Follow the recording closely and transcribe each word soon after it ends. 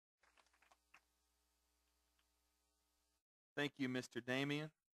Thank you, Mr.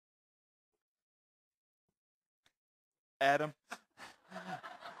 Damien. Adam.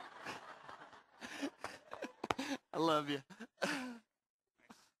 I love you.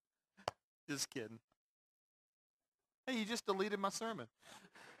 Just kidding. Hey, you just deleted my sermon.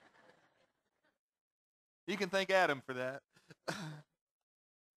 You can thank Adam for that.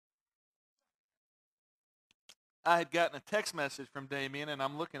 I had gotten a text message from Damien, and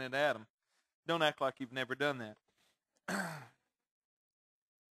I'm looking at Adam. Don't act like you've never done that.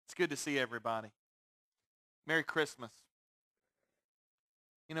 It's good to see everybody. Merry Christmas.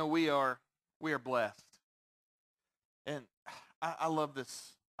 You know, we are blessed. And I love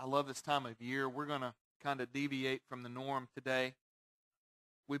this. I love this time of year. We're going to kind of deviate from the norm today.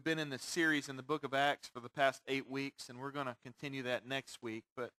 We've been in this series in the book of Acts for the past 8 weeks, and we're going to continue that next week.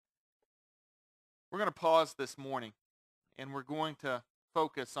 But we're going to pause this morning, and we're going to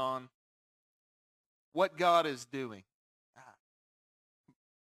focus on what God is doing.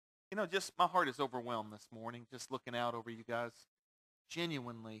 You know, just my heart is overwhelmed this morning, just looking out over you guys.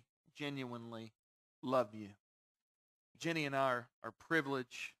 Genuinely love you. Jenny and I are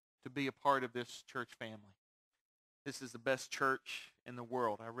privileged to be a part of this church family. This is the best church in the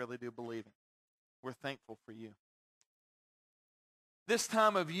world. I really do believe it. We're thankful for you. This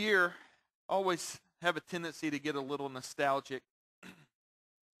time of year, always have a tendency to get a little nostalgic.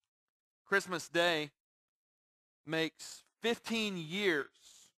 Christmas Day makes 15 years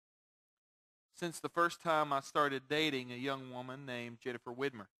since the first time I started dating a young woman named Jennifer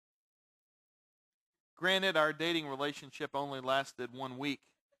Widmer. Granted, our dating relationship only lasted 1 week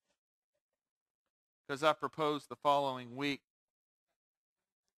because I proposed the following week.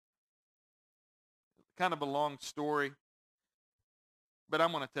 Kind of a long story, but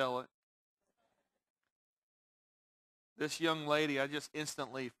I'm going to tell it. This young lady I just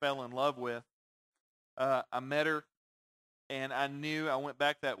instantly fell in love with. I met her, and I went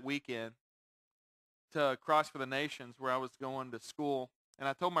back that weekend to Cross for the Nations where I was going to school, and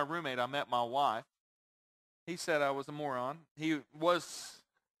I told my roommate I met my wife. He said I was a moron. He was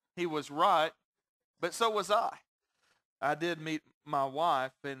right, but so was I. I did meet my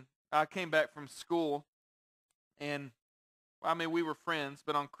wife, and I came back from school, and I mean, we were friends,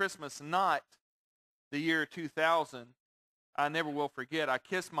 but on Christmas night, the year 2000, I never will forget, I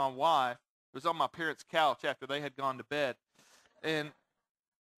kissed my wife. It was on my parents' couch after they had gone to bed. And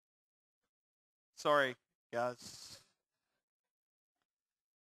sorry, guys.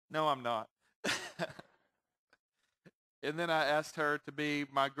 No, I'm not. And then I asked her to be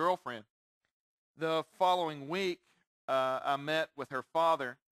my girlfriend. The following week, I met with her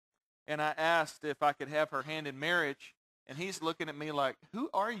father, and I asked if I could have her hand in marriage, and he's looking at me like, who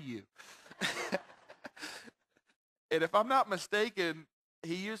are you? And if I'm not mistaken,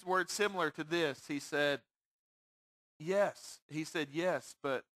 he used words similar to this. He said, yes. He said, yes,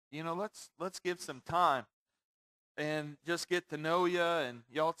 but, you know, let's give some time and just get to know you. And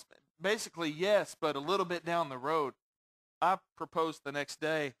y'all, basically, yes, but a little bit down the road. I proposed the next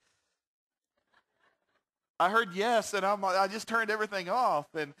day. I heard yes, and I just turned everything off.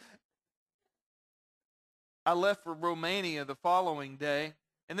 And I left for Romania the following day.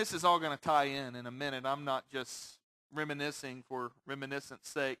 And this is all going to tie in a minute. I'm not just reminiscing for reminiscence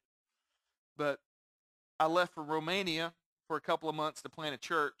sake. But I left for Romania for a couple of months to plant a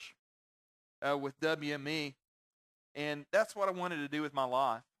church with WME. And that's what I wanted to do with my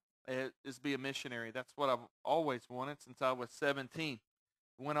life, is be a missionary. That's what I've always wanted since I was 17.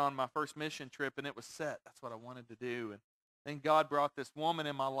 Went on my first mission trip, and it was set. That's what I wanted to do. And then God brought this woman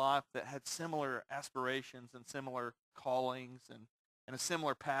in my life that had similar aspirations and similar callings and a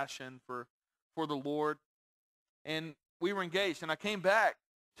similar passion for the Lord. And we were engaged. And I came back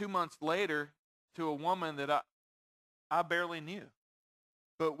 2 months later to a woman that I barely knew.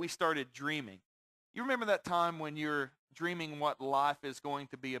 But we started dreaming. You remember that time when you're dreaming what life is going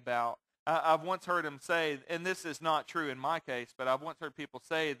to be about? I've once heard him say, and this is not true in my case, but I've once heard people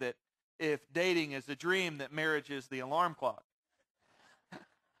say that if dating is a dream, that marriage is the alarm clock.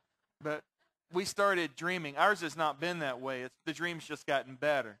 But we started dreaming. Ours has not been that way. The dream's just gotten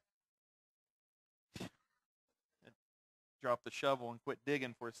better. Drop the shovel and quit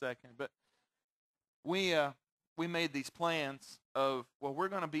digging for a second. But we made these plans of, well, we're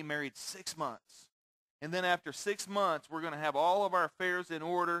going to be married 6 months. And then after 6 months, we're going to have all of our affairs in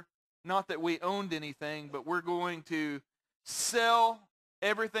order. Not that we owned anything, but we're going to sell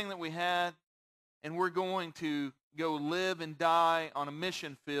everything that we had, and we're going to go live and die on a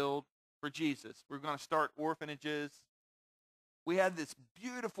mission field for Jesus. We're going to start orphanages. We had this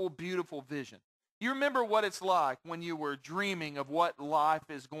beautiful, beautiful vision. You remember what it's like when you were dreaming of what life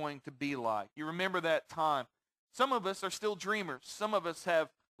is going to be like. You remember that time. Some of us are still dreamers. Some of us have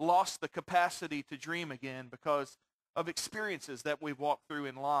lost the capacity to dream again because of experiences that we've walked through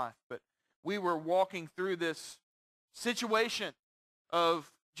in life. But we were walking through this situation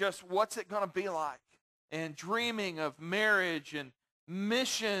of just what's it going to be like, and dreaming of marriage and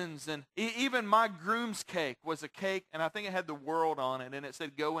missions, and even my groom's cake was a cake, and I think it had the world on it, and it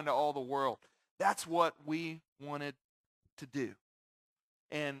said, "Go into all the world." That's what we wanted to do.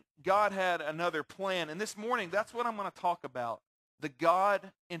 And God had another plan. And this morning, that's what I'm going to talk about, the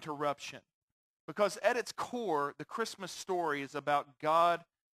God interruption. Because at its core, the Christmas story is about God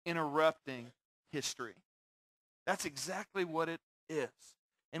interrupting history. That's exactly what it is.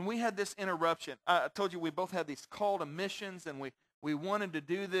 And we had this interruption. I told you we both had these call to missions, and we wanted to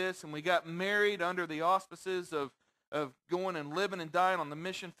do this, and we got married under the auspices of going and living and dying on the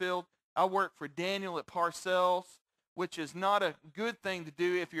mission field. I worked for Daniel at Parcells, which is not a good thing to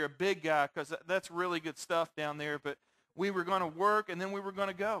do if you're a big guy, because that's really good stuff down there. But we were going to work, and then we were going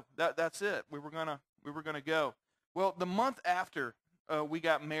to go. That's it. We were going to go. Well, the month after we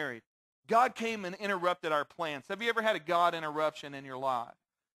got married, God came and interrupted our plans. Have you ever had a God interruption in your life?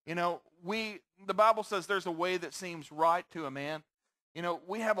 You know, the Bible says there's a way that seems right to a man. You know,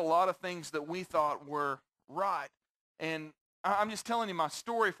 we have a lot of things that we thought were right. And I'm just telling you my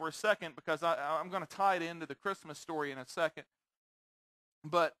story for a second, because I'm going to tie it into the Christmas story in a second.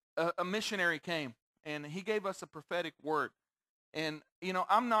 But a missionary came, and he gave us a prophetic word. And, you know,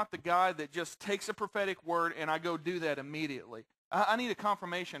 I'm not the guy that just takes a prophetic word and I go do that immediately. I need a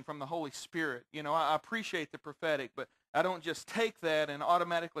confirmation from the Holy Spirit. You know, I appreciate the prophetic, but I don't just take that and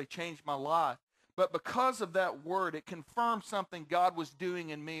automatically change my life. But because of that word, it confirmed something God was doing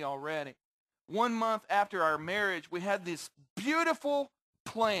in me already. 1 month after our marriage, we had this beautiful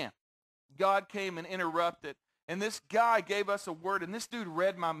plan. God came and interrupted. And this guy gave us a word, and this dude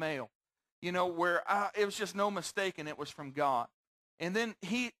read my mail, you know, where it was just no mistaking it was from God. And then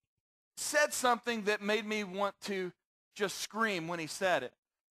he said something that made me want to just scream when he said it.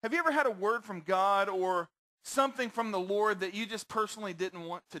 Have you ever had a word from God or something from the Lord that you just personally didn't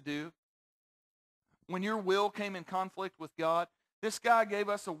want to do? When your will came in conflict with God, this guy gave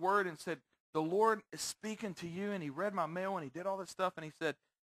us a word and said, "The Lord is speaking to you," and he read my mail, and he did all this stuff, and he said,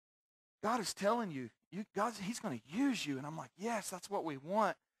 "God is telling you, he's going to use you." And I'm like, "Yes, that's what we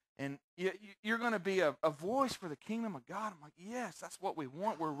want. And you're going to be a voice for the kingdom of God." I'm like, "Yes, that's what we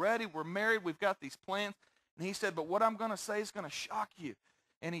want. We're ready. We're married. We've got these plans." And he said, "But what I'm going to say is going to shock you."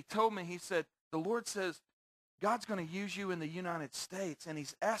 And he told me, he said, "The Lord says God's going to use you in the United States, and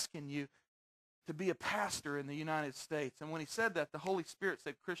he's asking you to be a pastor in the United States." And when he said that, the Holy Spirit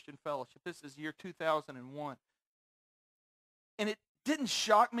said Christian Fellowship. This is year 2001. And it didn't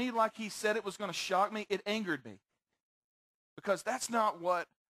shock me like he said it was going to shock me. It angered me, because that's not what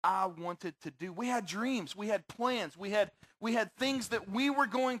I wanted to do. We had dreams. We had plans. We had things that we were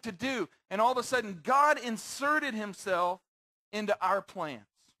going to do. And all of a sudden, God inserted himself into our plans.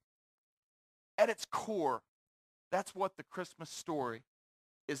 At its core, that's what the Christmas story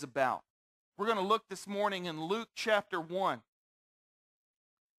is about. We're going to look this morning in Luke chapter 1.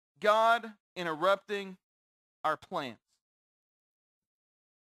 God interrupting our plans.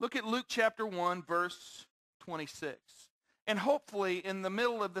 Look at Luke chapter 1, verse 26. And hopefully in the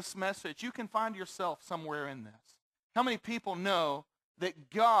middle of this message, you can find yourself somewhere in this. How many people know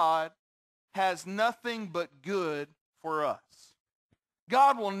that God has nothing but good for us?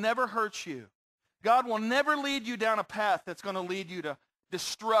 God will never hurt you. God will never lead you down a path that's going to lead you to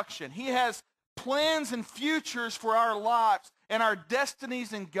destruction. He has plans and futures for our lives, and our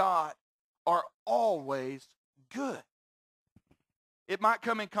destinies in God are always good. It might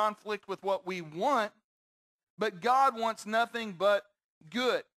come in conflict with what we want, but God wants nothing but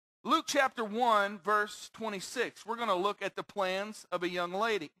good. Luke chapter 1, verse 26. We're going to look at the plans of a young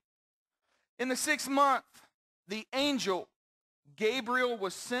lady. In the 6th month, the angel Gabriel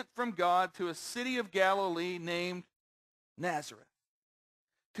was sent from God to a city of Galilee named Nazareth,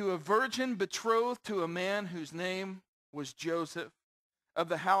 to a virgin betrothed to a man whose name was Joseph, of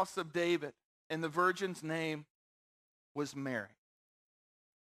the house of David, and the virgin's name was Mary.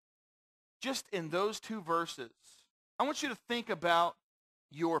 Just in those 2 verses, I want you to think about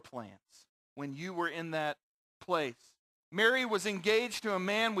your plans when you were in that place. Mary was engaged to a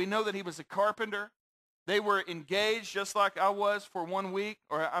man. We know that he was a carpenter. They were engaged just like I was for 1 week,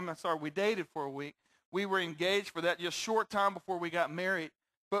 or I'm sorry, we dated for a week. We were engaged for that just short time before we got married.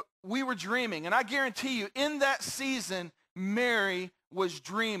 But we were dreaming, and I guarantee you, in that season, Mary was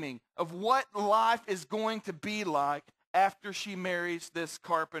dreaming of what life is going to be like after she marries this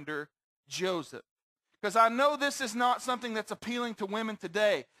carpenter, Joseph. Because I know this is not something that's appealing to women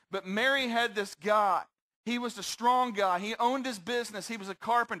today, but Mary had this guy, He was a strong guy. He owned his business. He was a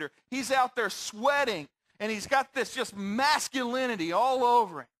carpenter. He's out there sweating, and he's got this just masculinity all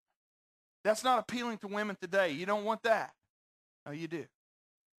over him. That's not appealing to women today. You don't want that. No, you do.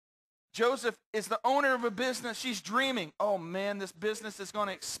 Joseph is the owner of a business. She's dreaming, oh man, this business is going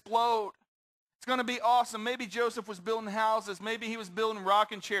to explode. It's going to be awesome. Maybe Joseph was building houses. Maybe he was building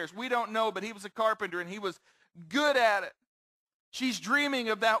rocking chairs. We don't know, but he was a carpenter, and he was good at it. She's dreaming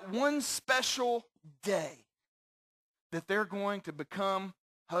of that one special day that they're going to become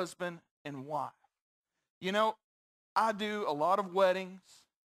husband and wife. You know, I do a lot of weddings.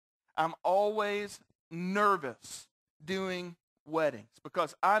 I'm always nervous doing weddings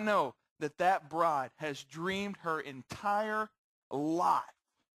because I know that that bride has dreamed her entire life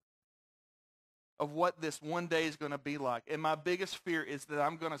of what this one day is going to be like. And my biggest fear is that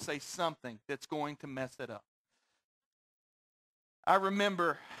I'm going to say something that's going to mess it up. I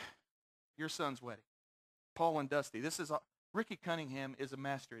remember your son's wedding, Paul and Dusty. Ricky Cunningham is a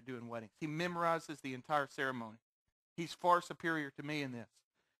master at doing weddings. He memorizes the entire ceremony. He's far superior to me in this.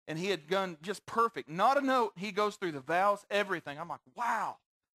 And he had done just perfect. Not a note. He goes through the vows, everything. I'm like, wow,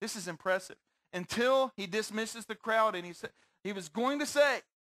 this is impressive. Until he dismisses the crowd and he was going to say,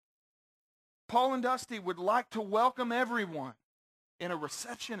 Paul and Dusty would like to welcome everyone in a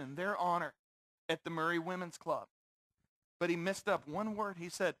reception in their honor at the Murray Women's Club. But he messed up one word. He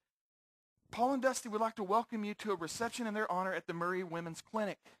said, Paul and Dusty would like to welcome you to a reception in their honor at the Murray Women's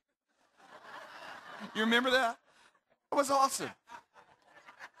Clinic. You remember that? It was awesome.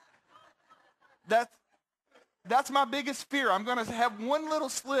 That's my biggest fear. I'm going to have one little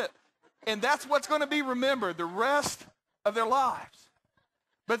slip, and that's what's going to be remembered the rest of their lives.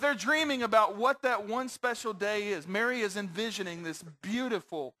 But they're dreaming about what that one special day is. Mary is envisioning this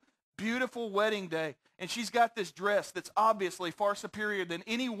beautiful, beautiful wedding day, and she's got this dress that's obviously far superior than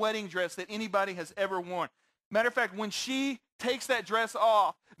any wedding dress that anybody has ever worn. Matter of fact, when she takes that dress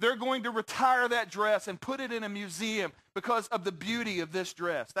off, they're going to retire that dress and put it in a museum because of the beauty of this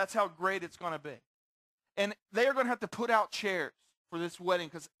dress. That's how great it's going to be. And they're going to have to put out chairs for this wedding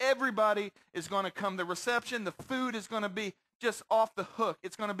because everybody is going to come. The reception, the food is going to be just off the hook.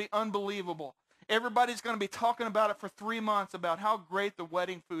 It's going to be unbelievable. Everybody's going to be talking about it for 3 months about how great the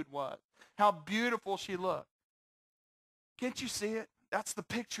wedding food was, how beautiful she looked. Can't you see it? That's the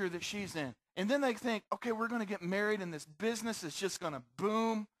picture that she's in. And then they think, okay, we're going to get married and this business is just going to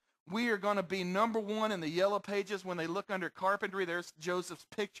boom. We are going to be number one in the yellow pages. When they look under carpentry, there's Joseph's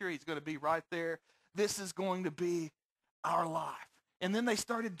picture. He's going to be right there. This is going to be our life. And then they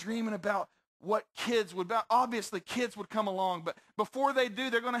started dreaming about what kids would, obviously kids would come along, but before they do,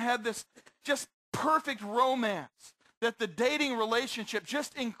 they're going to have this just perfect romance that the dating relationship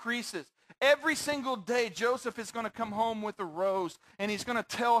just increases. Every single day, Joseph is going to come home with a rose, and he's going to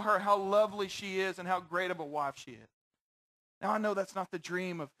tell her how lovely she is and how great of a wife she is. Now, I know that's not the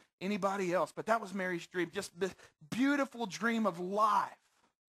dream of anybody else, but that was Mary's dream, just this beautiful dream of life.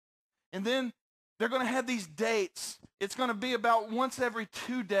 And then they're going to have these dates. It's going to be about once every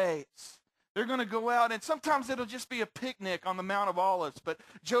 2 days. They're going to go out, and sometimes it'll just be a picnic on the Mount of Olives, but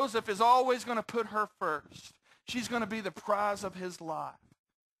Joseph is always going to put her first. She's going to be the prize of his life.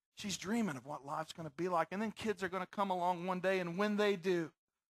 She's dreaming of what life's going to be like, and then kids are going to come along one day, and when they do,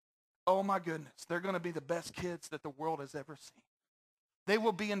 oh my goodness, they're going to be the best kids that the world has ever seen. They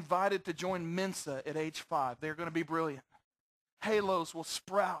will be invited to join Mensa at age 5. They're going to be brilliant. Halos will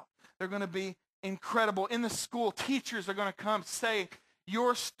sprout. They're going to be incredible. In the school, teachers are going to come say,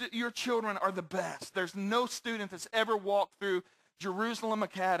 your children are the best. There's no student that's ever walked through Jerusalem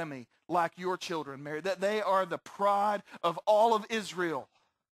Academy like your children, Mary, that they are the pride of all of Israel.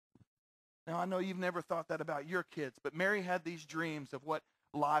 Now, I know you've never thought that about your kids, but Mary had these dreams of what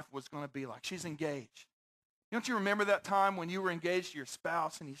life was going to be like. She's engaged. Don't you remember that time when you were engaged to your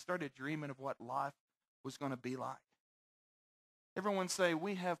spouse and you started dreaming of what life was going to be like? Everyone say,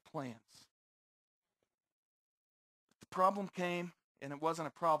 we have plans. The problem came, and it wasn't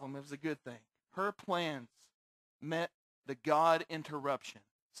a problem. It was a good thing. Her plans met the God interruption.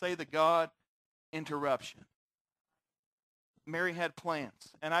 Say the God interruption. Mary had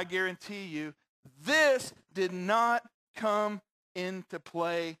plans, and I guarantee you, this did not come into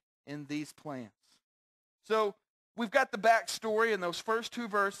play in these plans. So we've got the backstory in those first 2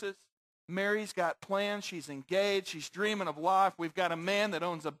 verses. Mary's got plans. She's engaged. She's dreaming of life. We've got a man that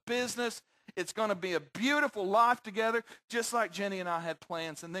owns a business. It's going to be a beautiful life together, just like Jenny and I had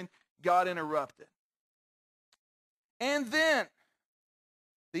plans. And then God interrupted. And then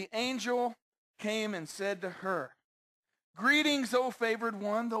the angel came and said to her, greetings, O favored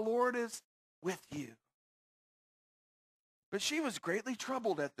one, the Lord is with you. But she was greatly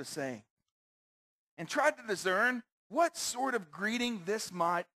troubled at the saying and tried to discern what sort of greeting this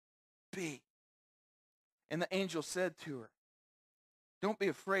might be. And the angel said to her, "Don't be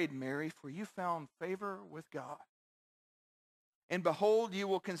afraid, Mary, for you found favor with God. And behold, you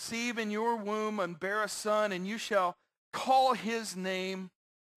will conceive in your womb and bear a son, and you shall call his name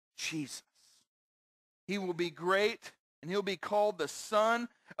Jesus. He will be great, and he'll be called the Son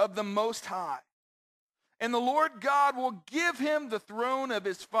of the Most High. And the Lord God will give him the throne of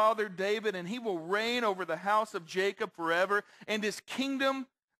his father David, and he will reign over the house of Jacob forever, and his kingdom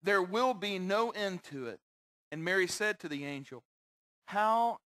there will be no end to it." And Mary said to the angel,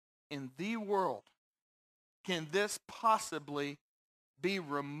 "How in the world can this possibly be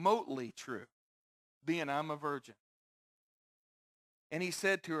remotely true, being I'm a virgin?" And he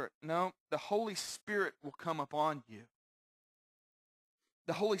said to her, "No, the Holy Spirit will come upon you.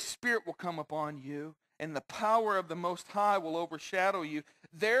 The Holy Spirit will come upon you, and the power of the Most High will overshadow you.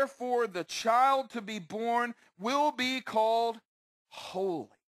 Therefore, the child to be born will be called Holy,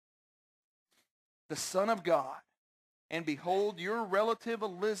 the Son of God. And behold, your relative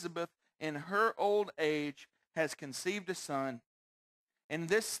Elizabeth, in her old age, has conceived a son. And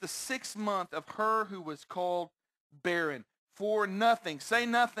this is the 6th month of her who was called barren. For nothing, say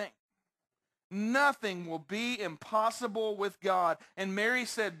nothing, nothing will be impossible with God." And Mary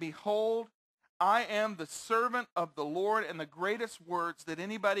said, "Behold, I am the servant of the Lord," and the greatest words that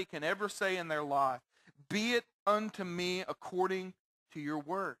anybody can ever say in their life, "Be it unto me according to your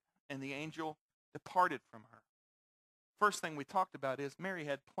word." And the angel departed from her. First thing we talked about is Mary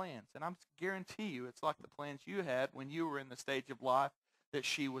had plans, and I guarantee you it's like the plans you had when you were in the stage of life that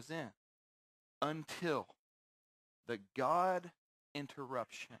she was in, until the God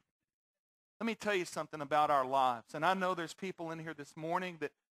interruption. Let me tell you something about our lives. And I know there's people in here this morning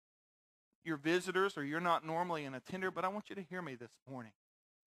that you're visitors or you're not normally an attender, but I want you to hear me this morning.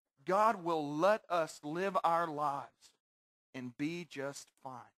 God will let us live our lives and be just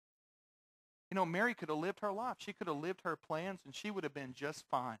fine. You know, Mary could have lived her life. She could have lived her plans, and she would have been just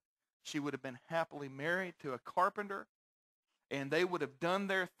fine. She would have been happily married to a carpenter, and they would have done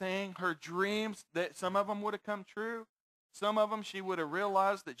their thing. Her dreams, that some of them would have come true. Some of them, she would have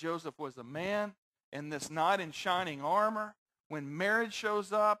realized that Joseph was a man, and this knight in shining armor. When marriage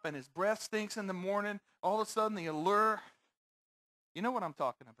shows up and his breath stinks in the morning, all of a sudden the allure, you know what I'm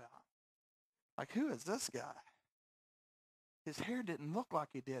talking about. Like, who is this guy? His hair didn't look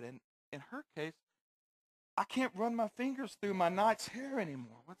like he did. And in her case, I can't run my fingers through my knight's hair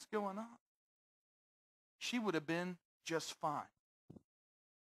anymore. What's going on? She would have been just fine.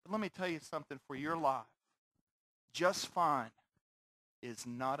 But let me tell you something for your life. Just fine is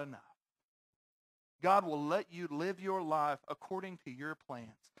not enough. God will let you live your life according to your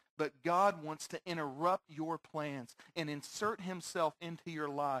plans. But God wants to interrupt your plans and insert himself into your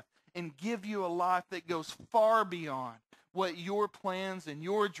life and give you a life that goes far beyond what your plans and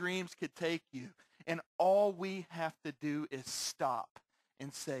your dreams could take you. And all we have to do is stop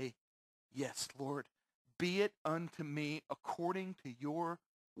and say, "Yes, Lord, be it unto me according to your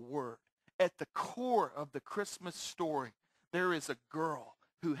word." At the core of the Christmas story, there is a girl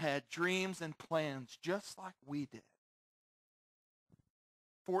who had dreams and plans just like we did.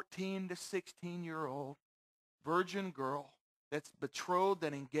 14 to 16-year-old virgin girl that's betrothed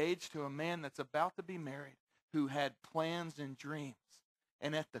and engaged to a man that's about to be married, who had plans and dreams.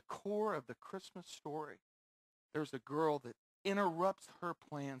 And at the core of the Christmas story, there's a girl that interrupts her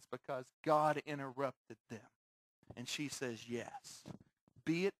plans because God interrupted them. And she says, "Yes,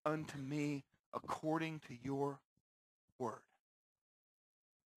 be it unto me according to your word."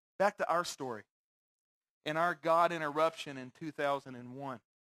 Back to our story. In our God interruption in 2001,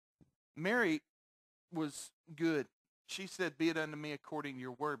 Mary was good. She said, "Be it unto me according to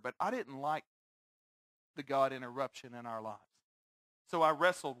your word." But I didn't like the God interruption in our lives. So I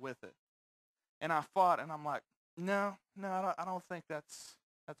wrestled with it. And I fought, and I'm like, no, I don't think that's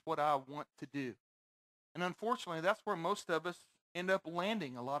what I want to do. And unfortunately, that's where most of us end up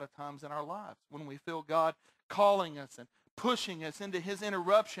landing a lot of times in our lives, when we feel God calling us and pushing us into his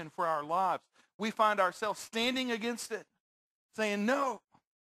interruption for our lives. We find ourselves standing against it, saying no.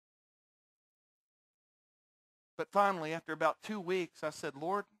 But finally, after about 2 weeks, I said,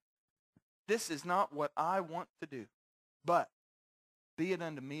 "Lord, this is not what I want to do, but be it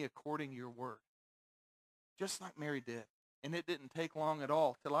unto me according to your word." Just like Mary did. And it didn't take long at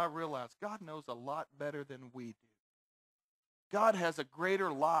all till I realized God knows a lot better than we do. God has a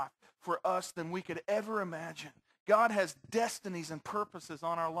greater life for us than we could ever imagine. God has destinies and purposes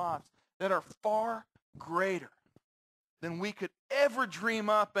on our lives that are far greater than we could ever dream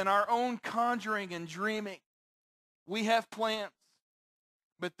up in our own conjuring and dreaming. We have plans,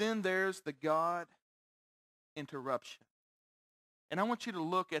 but then there's the God interruption. And I want you to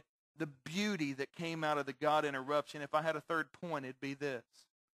look at the beauty that came out of the God interruption. If I had a third point, it'd be this: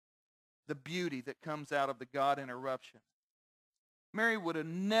 the beauty that comes out of the God interruption. Mary would have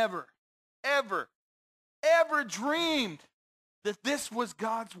never, ever, ever dreamed that this was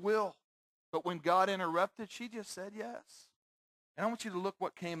God's will. But when God interrupted, she just said yes. And I want you to look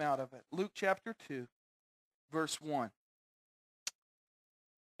what came out of it. Luke chapter 2, verse 1.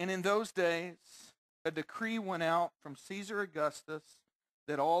 And in those days, a decree went out from Caesar Augustus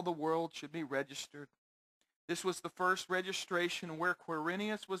that all the world should be registered. This was the first registration where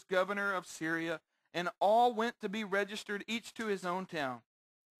Quirinius was governor of Syria, and all went to be registered, each to his own town.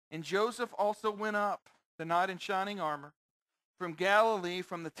 And Joseph also went up, the knight in shining armor, from Galilee,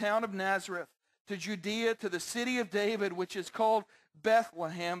 from the town of Nazareth, to Judea, to the city of David, which is called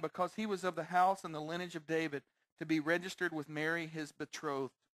Bethlehem, because he was of the house and the lineage of David, to be registered with Mary, his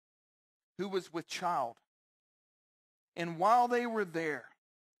betrothed, who was with child. And while they were there,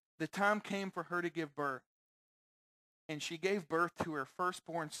 the time came for her to give birth. And she gave birth to her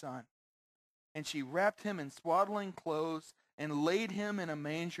firstborn son. And she wrapped him in swaddling clothes and laid him in a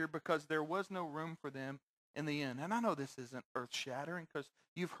manger, because there was no room for them in the inn. And I know this isn't earth-shattering, because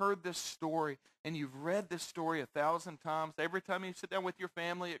you've heard this story and you've read this story 1,000 times. Every time you sit down with your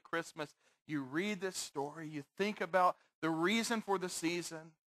family at Christmas, you read this story, you think about the reason for the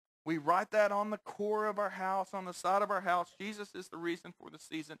season. We write that on the core of our house, on the side of our house. Jesus is the reason for the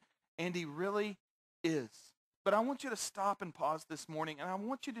season, and he really is. But I want you to stop and pause this morning, and I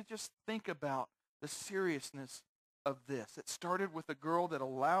want you to just think about the seriousness of this. It started with a girl that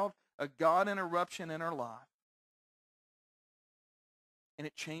allowed a God interruption in her life, and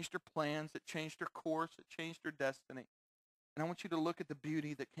it changed her plans, it changed her course, it changed her destiny. And I want you to look at the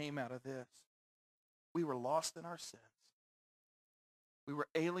beauty that came out of this. We were lost in our sins. We were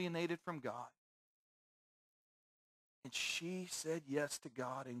alienated from God. And she said yes to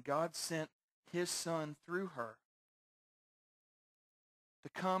God, and God sent his son through her to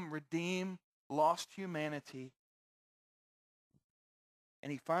come redeem lost humanity.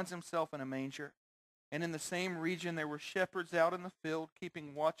 And he finds himself in a manger. And in the same region there were shepherds out in the field,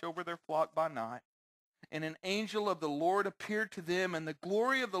 keeping watch over their flock by night. And an angel of the Lord appeared to them, and the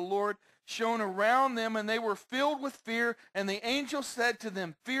glory of the Lord shone around them, and they were filled with fear. And the angel said to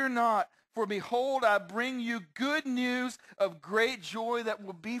them, "Fear not, for behold, I bring you good news of great joy that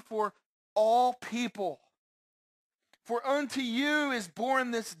will be for all people. For unto you is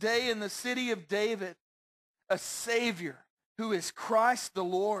born this day in the city of David a Savior, who is Christ the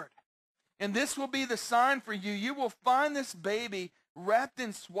Lord. And this will be the sign for you. You will find this baby wrapped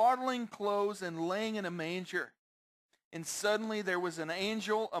in swaddling clothes and laying in a manger." And suddenly there was an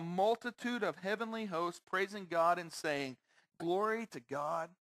angel, a multitude of heavenly hosts, praising God and saying, "Glory to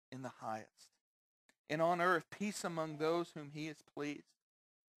God in the highest, and on earth peace among those whom he is pleased."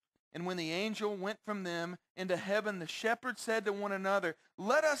 And when the angel went from them into heaven, the shepherds said to one another,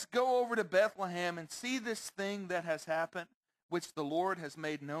 "Let us go over to Bethlehem and see this thing that has happened, which the Lord has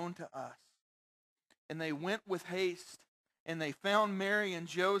made known to us." And they went with haste, and they found Mary and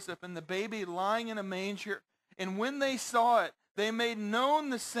Joseph and the baby lying in a manger. And when they saw it, they made known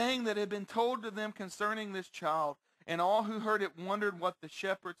the saying that had been told to them concerning this child. And all who heard it wondered what the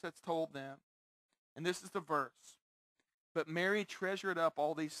shepherds had told them. And this is the verse. But Mary treasured up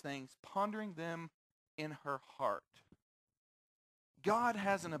all these things, pondering them in her heart. God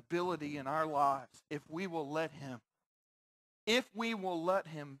has an ability in our lives if we will let him. If we will let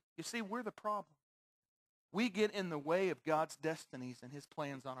him. You see, we're the problem. We get in the way of God's destinies and his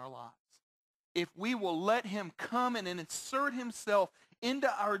plans on our lives. If we will let him come in and insert himself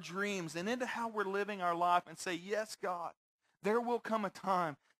into our dreams and into how we're living our life and say, "Yes, God," there will come a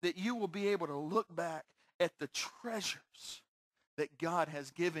time that you will be able to look back at the treasures that God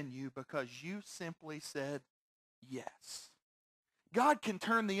has given you because you simply said yes. God can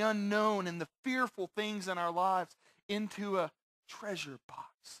turn the unknown and the fearful things in our lives into a treasure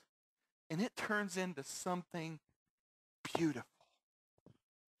box, and it turns into something beautiful.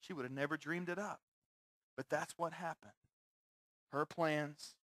 She would have never dreamed it up, but that's what happened. Her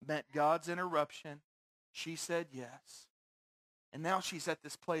plans met God's interruption. She said yes. And now she's at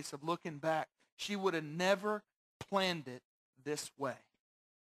this place of looking back. She would have never planned it this way.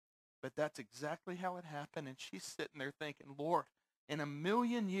 But that's exactly how it happened. And she's sitting there thinking, "Lord, in a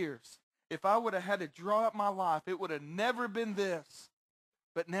million years, if I would have had to draw up my life, it would have never been this.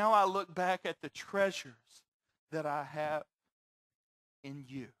 But now I look back at the treasures that I have in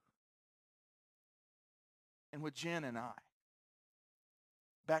you." And with Jen and I,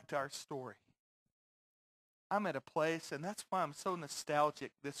 back to our story. I'm at a place, and that's why I'm so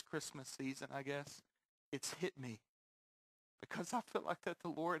nostalgic this Christmas season, I guess. it's hit me because I feel like that the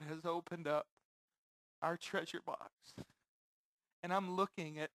Lord has opened up our treasure box. And I'm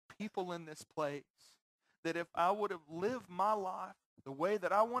looking at people in this place that if I would have lived my life the way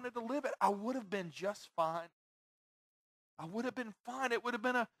that I wanted to live it, I would have been just fine. I would have been fine. It would have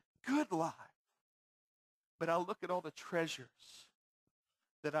been a good life. But I look at all the treasures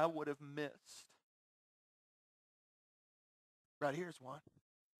that I would have missed. Right here's one.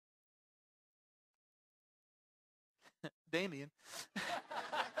 Damien.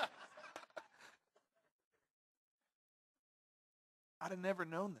 I'd have never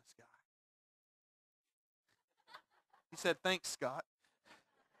known this guy. He said, "Thanks, Scott."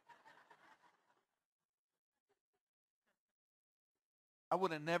 I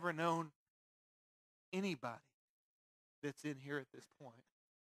would have never known anybody that's in here at this point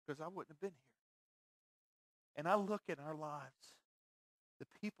because I wouldn't have been here. And I look at our lives. The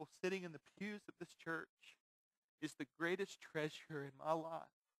people sitting in the pews of this church is the greatest treasure in my life.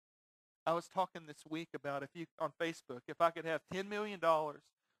 I was talking this week about on Facebook, if I could have $10 million or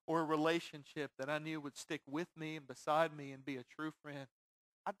a relationship that I knew would stick with me and beside me and be a true friend,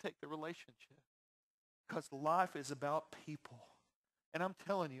 I'd take the relationship because life is about people. And I'm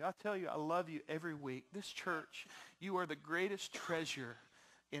telling you, I love you every week. This church, you are the greatest treasure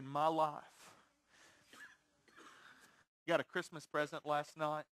in my life. Got a Christmas present last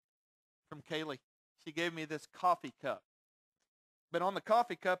night from Kaylee. She gave me this coffee cup. But on the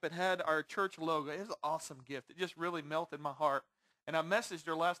coffee cup, it had our church logo. It was an awesome gift. It just really melted my heart. And I messaged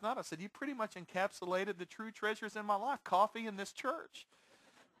her last night. I said, "You pretty much encapsulated the true treasures in my life, coffee in this church.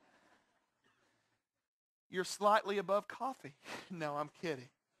 You're slightly above coffee." No, I'm kidding.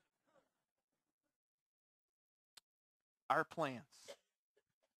 Our plans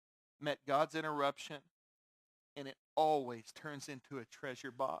met God's interruption, and it always turns into a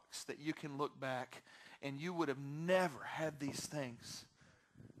treasure box that you can look back and you would have never had these things.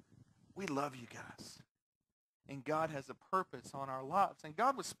 We love you guys. And God has a purpose on our lives. And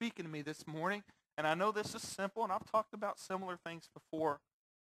God was speaking to me this morning, and I know this is simple, and I've talked about similar things before.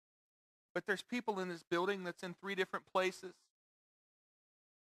 But there's people in this building that's in 3 different places.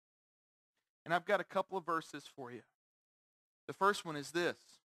 And I've got a couple of verses for you. The first one is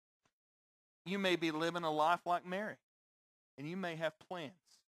this. You may be living a life like Mary, and you may have plans.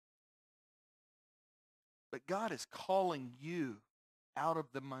 But God is calling you out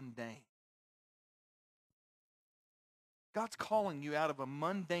of the mundane. God's calling you out of a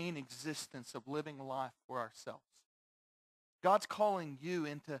mundane existence of living life for ourselves. God's calling you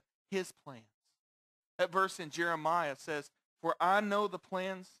into his plans. That verse in Jeremiah says, "For I know the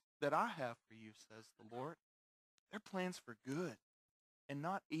plans that I have for you, says the Lord. They're plans for good and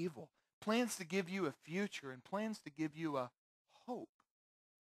not evil. Plans to give you a future and plans to give you a hope."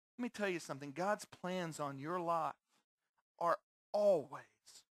 Let me tell you something. God's plans on your life are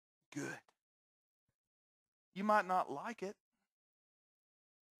always good. You might not like it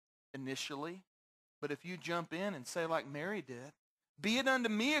initially, but if you jump in and say like Mary did, "Be it unto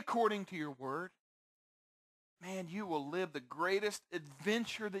me according to your word," man, you will live the greatest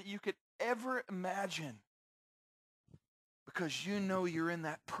adventure that you could ever imagine because you know you're in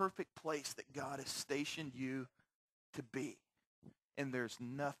that perfect place that God has stationed you to be. And there's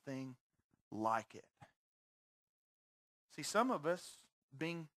nothing like it. See, some of us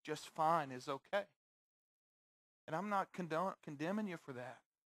being just fine is okay. And I'm not condemning you for that.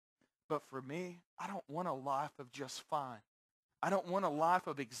 But for me, I don't want a life of just fine. I don't want a life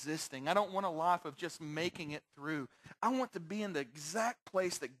of existing. I don't want a life of just making it through. I want to be in the exact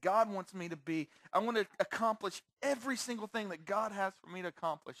place that God wants me to be. I want to accomplish every single thing that God has for me to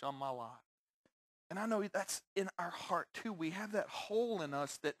accomplish on my life. And I know that's in our heart too. We have that hole in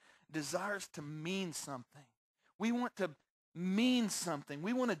us that desires to mean something. We want to mean something.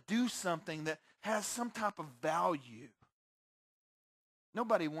 We want to do something that has some type of value.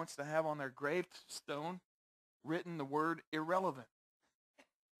 Nobody wants to have on their gravestone written the word irrelevant.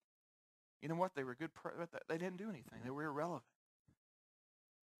 You know what? They were good. They didn't do anything. They were irrelevant.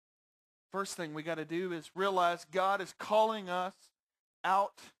 First thing we got to do is realize God is calling us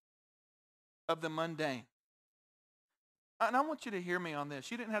out of the mundane. And I want you to hear me on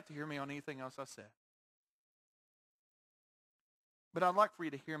this. You didn't have to hear me on anything else I said. But I'd like for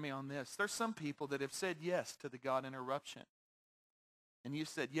you to hear me on this. There's some people that have said yes to the God interruption. And you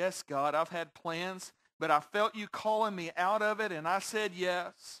said, "Yes, God, I've had plans, but I felt you calling me out of it, and I said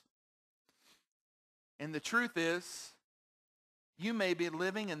yes." And the truth is, you may be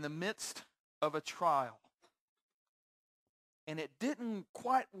living in the midst of a trial. And it didn't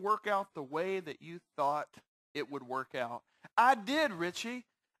quite work out the way that you thought it would work out. I did, Richie.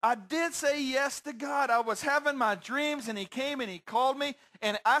 I did say yes to God. I was having my dreams, and he came and he called me,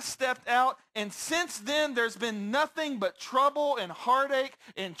 and I stepped out. And since then, there's been nothing but trouble and heartache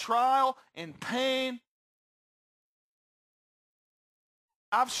and trial and pain.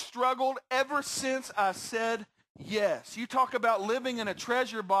 I've struggled ever since I said yes. You talk about living in a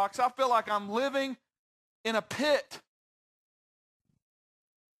treasure box. I feel like I'm living in a pit.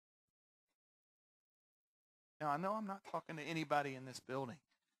 Now, I know I'm not talking to anybody in this building,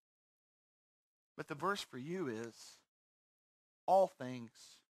 but the verse for you is, all things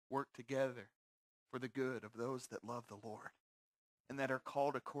work together for the good of those that love the Lord and that are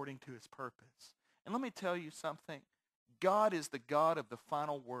called according to his purpose. And let me tell you something. God is the God of the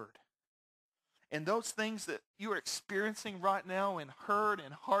final word. And those things that you are experiencing right now in hurt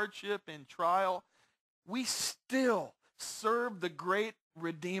and hardship and trial, we still serve the great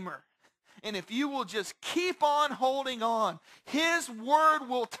Redeemer. And if you will just keep on holding on, his word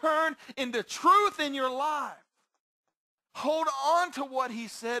will turn into truth in your life. Hold on to what he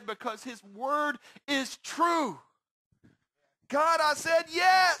said, because his word is true. God, I said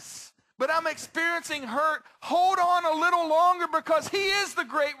yes, but I'm experiencing hurt. Hold on a little longer, because he is the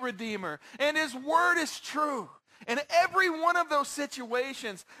great Redeemer and his word is true. And every one of those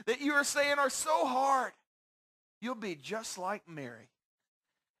situations that you are saying are so hard, you'll be just like Mary.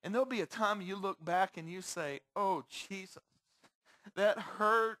 And there'll be a time you look back and you say, oh, Jesus, that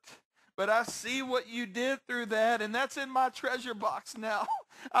hurt. But I see what you did through that, and that's in my treasure box now.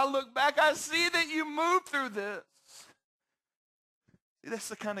 I look back, I see that you moved through this. See, that's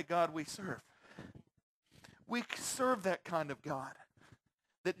the kind of God we serve. We serve that kind of God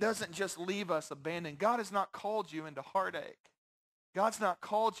that doesn't just leave us abandoned. God has not called you into heartache. God's not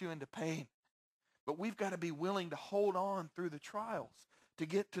called you into pain. But we've got to be willing to hold on through the trials to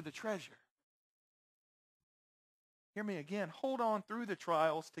get to the treasure. Hear me again. Hold on through the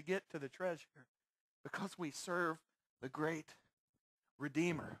trials to get to the treasure, because we serve the great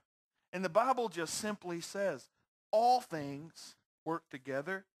Redeemer. And the Bible just simply says, all things work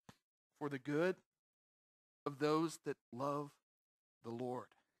together for the good of those that love the Lord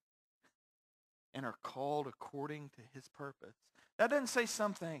and are called according to his purpose. That doesn't say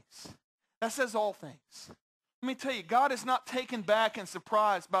some things. That says all things. Let me tell you, God is not taken back and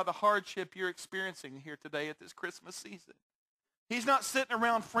surprised by the hardship you're experiencing here today at this Christmas season. He's not sitting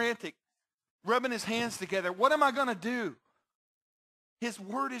around frantic, rubbing his hands together. What am I going to do? His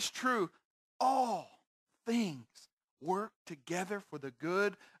word is true. All things work together for the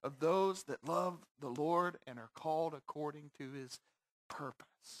good of those that love the Lord and are called according to his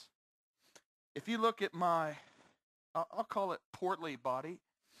purpose. If you look at my, I'll call it portly body,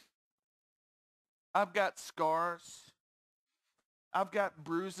 I've got scars. I've got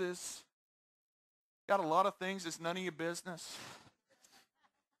bruises. Got a lot of things that's none of your business.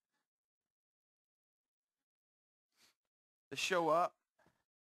 To show up.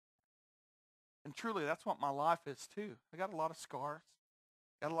 And truly, that's what my life is too. I got a lot of scars.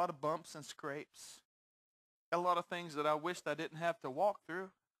 Got a lot of bumps and scrapes. Got a lot of things that I wished I didn't have to walk through.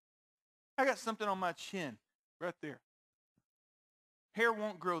 I got something on my chin right there. Hair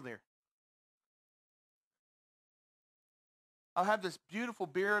won't grow there. I'll have this beautiful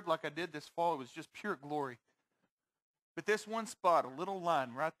beard like I did this fall. It was just pure glory. But this one spot, a little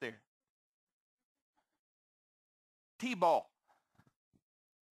line right there. T-ball.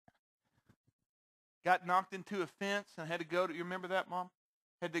 Got knocked into a fence and had to go to, you remember that, Mom?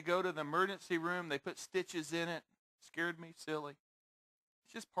 Had to go to the emergency room. They put stitches in it. Scared me silly.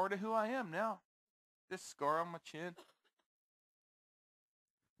 It's just part of who I am now. This scar on my chin.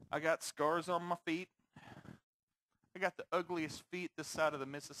 I got scars on my feet. I got the ugliest feet this side of the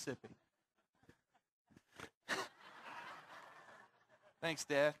Mississippi. Thanks,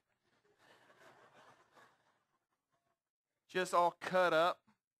 Dad. Just all cut up.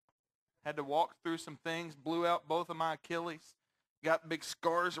 Had to walk through some things. Blew out both of my Achilles. Got big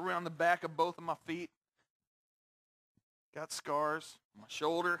scars around the back of both of my feet. Got scars on my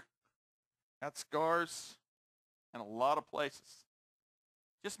shoulder. Got scars in a lot of places.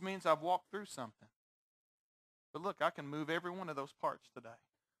 Just means I've walked through something. But look, I can move every one of those parts today.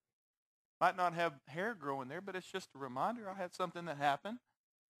 Might not have hair growing there, but it's just a reminder I had something that happened.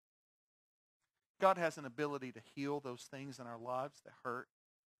 God has an ability to heal those things in our lives that hurt.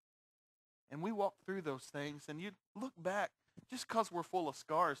 And we walk through those things, and you look back, just because we're full of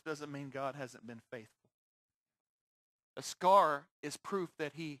scars doesn't mean God hasn't been faithful. A scar is proof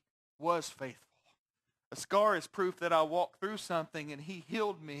that he was faithful. A scar is proof that I walked through something and he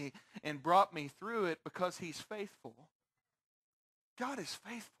healed me and brought me through it because he's faithful. God is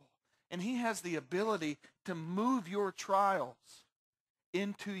faithful, and he has the ability to move your trials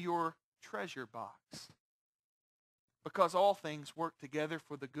into your treasure box. Because all things work together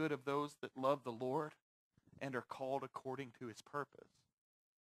for the good of those that love the Lord and are called according to his purpose.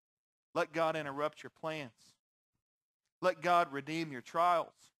 Let God interrupt your plans. Let God redeem your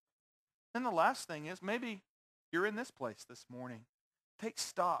trials. And the last thing is, maybe you're in this place this morning. Take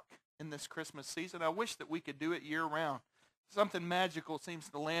stock in this Christmas season. I wish that we could do it year-round. Something magical seems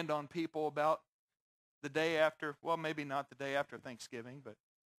to land on people about the day after, well, maybe not the day after Thanksgiving, but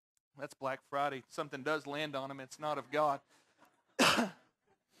that's Black Friday. Something does land on them. It's not of God.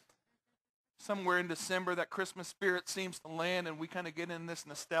 Somewhere in December, that Christmas spirit seems to land, and we kind of get in this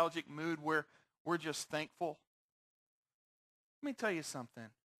nostalgic mood where we're just thankful. Let me tell you something.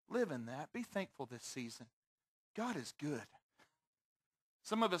 Live in that. Be thankful this season. God is good.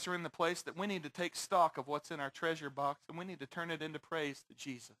 Some of us are in the place that we need to take stock of what's in our treasure box, and we need to turn it into praise to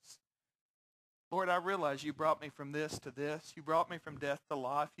Jesus. Lord, I realize you brought me from this to this. You brought me from death to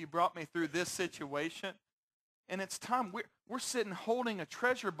life. You brought me through this situation. And it's time. We're sitting holding a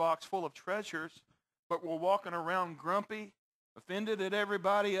treasure box full of treasures, but we're walking around grumpy, offended at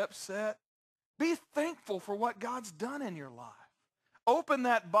everybody, upset. Be thankful for what God's done in your life. Open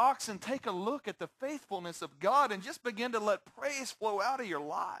that box and take a look at the faithfulness of God and just begin to let praise flow out of your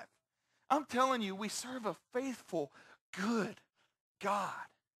life. I'm telling you, we serve a faithful, good God.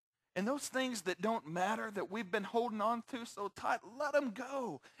 And those things that don't matter that we've been holding on to so tight, let them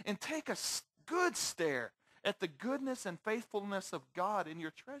go and take a good stare at the goodness and faithfulness of God in your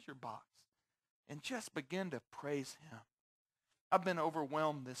treasure box and just begin to praise him. I've been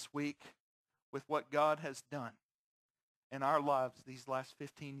overwhelmed this week with what God has done in our lives these last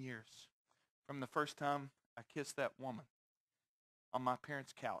 15 years. From the first time I kissed that woman on my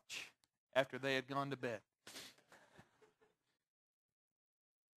parents' couch after they had gone to bed.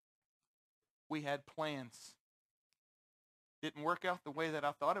 We had plans. Didn't work out the way that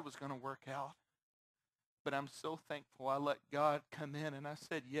I thought it was going to work out. But I'm so thankful I let God come in and I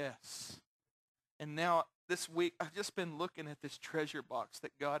said yes. And now this week I've just been looking at this treasure box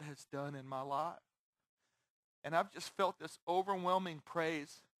that God has done in my life. And I've just felt this overwhelming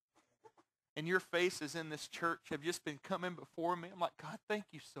praise. And your faces in this church have just been coming before me. I'm like, God, thank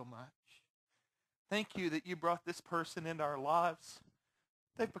you so much. Thank you that you brought this person into our lives.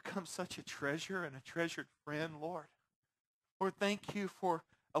 They've become such a treasure and a treasured friend, Lord. Lord, thank you for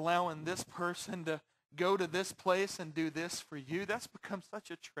allowing this person to go to this place and do this for you. That's become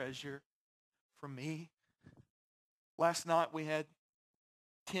such a treasure for me. Last night we had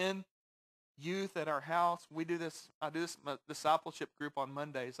 10 youth at our house. I do this discipleship group on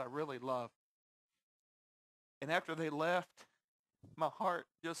Mondays I really love. And after they left, my heart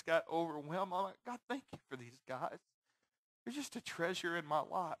just got overwhelmed. I'm like, God, thank you for these guys. You're just a treasure in my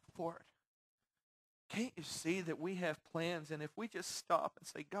life, Lord. Can't you see that we have plans? And if we just stop and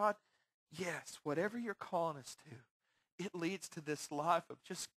say, God, yes, whatever you're calling us to, it leads to this life of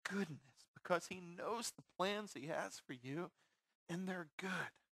just goodness because he knows the plans he has for you, and they're good.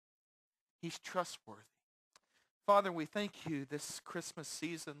 He's trustworthy. Father, we thank you this Christmas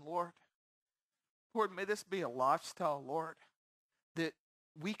season, Lord. Lord, may this be a lifestyle, Lord, that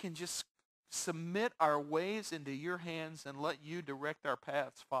we can just submit our ways into your hands and let you direct our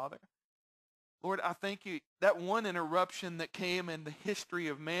paths, Father. Lord, I thank you. That one interruption that came in the history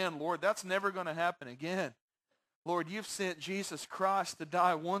of man, Lord, that's never going to happen again. Lord, you've sent Jesus Christ to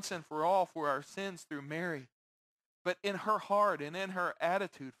die once and for all for our sins through Mary. But in her heart and in her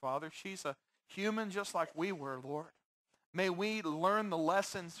attitude, Father, she's a human just like we were, Lord. May we learn the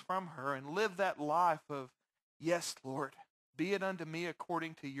lessons from her and live that life of, yes, Lord, be it unto me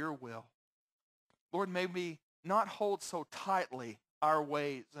according to your will. Lord, may we not hold so tightly our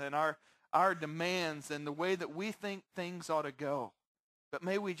ways and our demands and the way that we think things ought to go. But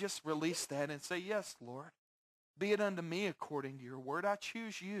may we just release that and say, yes, Lord, be it unto me according to your word. I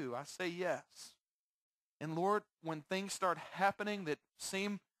choose you. I say yes. And Lord, when things start happening that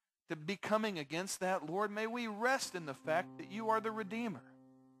seem to be coming against that, Lord, may we rest in the fact that you are the Redeemer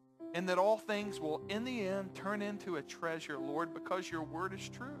and that all things will, in the end, turn into a treasure, Lord, because your word is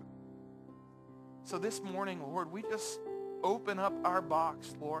true. So this morning, Lord, we just open up our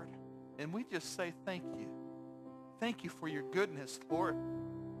box, Lord, and we just say thank you. Thank you for your goodness, Lord.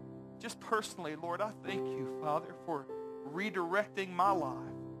 Just personally, Lord, I thank you, Father, for redirecting my life.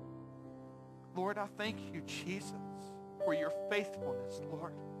 Lord, I thank you, Jesus, for your faithfulness,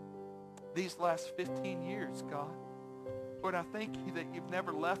 Lord, these last 15 years, God. Lord, I thank you that you've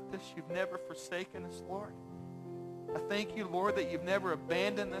never left us. You've never forsaken us, Lord. I thank you, Lord, that you've never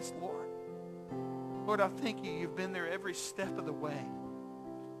abandoned us, Lord. Lord, I thank you. You've been there every step of the way.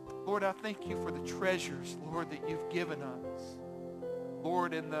 Lord, I thank you for the treasures, Lord, that you've given us.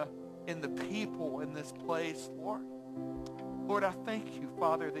 Lord, in the people in this place, Lord. Lord, I thank you,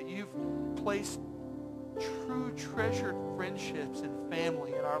 Father, that you've placed true treasured friendships and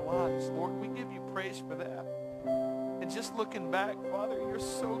family in our lives. Lord, we give you praise for that. And just looking back, Father, you're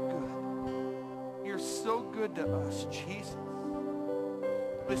so good. You're so good to us, Jesus.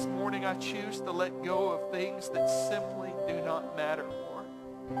 This morning I choose to let go of things that simply do not matter, Lord.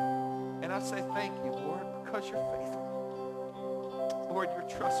 And I say thank you, Lord, because you're faithful. Lord, you're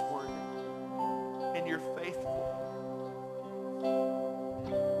trustworthy and you're faithful.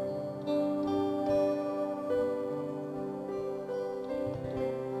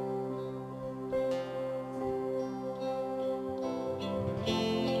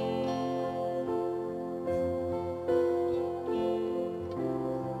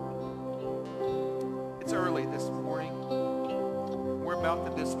 It's early this morning. We're about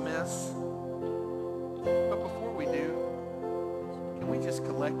to dismiss. But before we do, can we just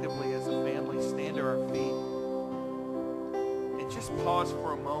collectively as a family stand to our feet and just pause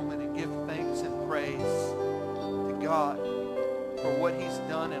for a moment and give thanks and praise to God for what he's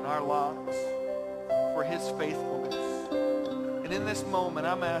done in our lives, for his faithfulness. And in this moment,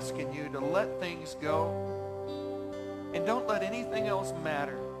 I'm asking you to let things go and don't let anything else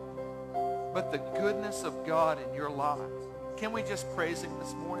matter but the goodness of God in your lives. Can we just praise him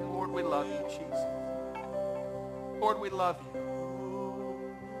this morning? Lord, we love you, Jesus. Lord, we love you.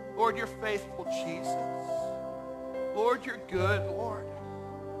 Lord, you're faithful, Jesus. Lord, you're good, Lord.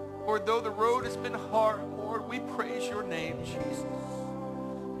 Lord, though the road has been hard, Lord, we praise your name, Jesus.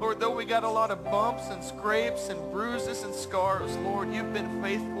 Lord, though we got a lot of bumps and scrapes and bruises and scars, Lord, you've been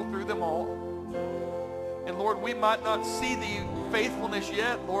faithful through them all. And Lord, we might not see the faithfulness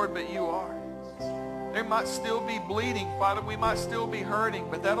yet, Lord, but you are. There might still be bleeding, Father. We might still be hurting,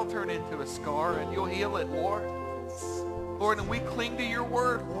 but that'll turn into a scar and you'll heal it, Lord. Lord, and we cling to your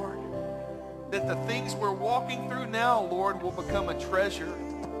word, Lord, that the things we're walking through now, Lord, will become a treasure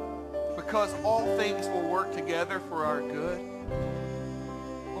because all things will work together for our good.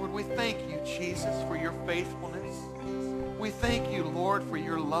 Lord, we thank you, Jesus, for your faithfulness. We thank you, Lord, for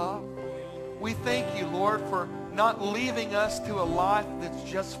your love. We thank you, Lord, for not leaving us to a life that's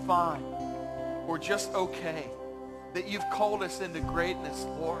just fine or just okay, that you've called us into greatness,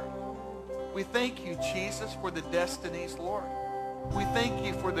 Lord. We thank you, Jesus, for the destinies, Lord. We thank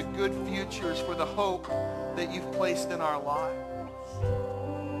you for the good futures, for the hope that you've placed in our lives.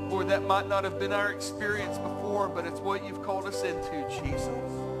 Lord, that might not have been our experience before, but it's what you've called us into, Jesus.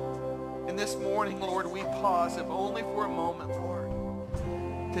 And this morning, Lord, we pause, if only for a moment, Lord,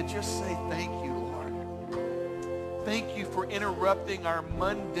 to just say thank you, Lord. Thank you for interrupting our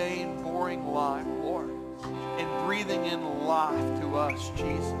mundane, boring life, Lord, and breathing in life to us,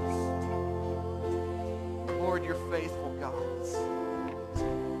 Jesus. Lord, you're faithful, God.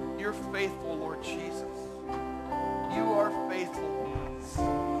 You're faithful, Lord Jesus. You are faithful,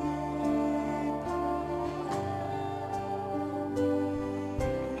 God.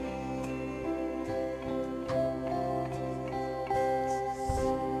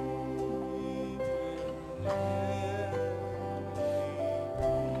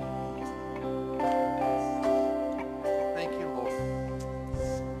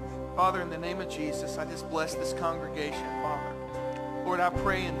 Father, in the name of Jesus, I just bless this congregation, Father. Lord, I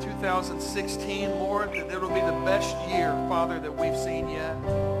pray in 2016, Lord, that it'll be the best year, Father, that we've seen yet.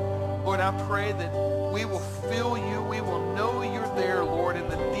 Lord, I pray that we will feel you, we will know you're there, Lord, in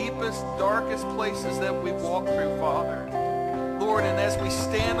the deepest, darkest places that we walk through, Father. Lord, and as we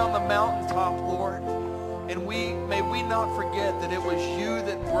stand on the mountaintop, Lord, and may we not forget that it was you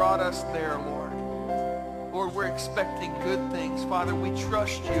that brought us there, Lord. Lord, we're expecting good things. Father, we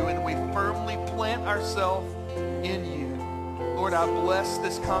trust you and we firmly plant ourselves in you. Lord, I bless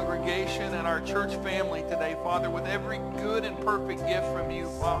this congregation and our church family today, Father, with every good and perfect gift from you,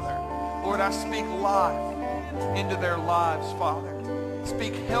 Father. Lord, I speak life into their lives, Father.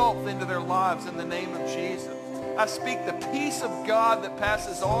 Speak health into their lives in the name of Jesus. I speak the peace of God that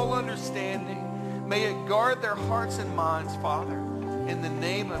passes all understanding. May it guard their hearts and minds, Father. In the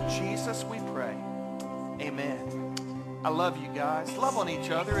name of Jesus we pray. Amen. I love you guys. Love on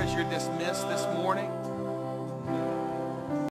each other as you're dismissed this morning.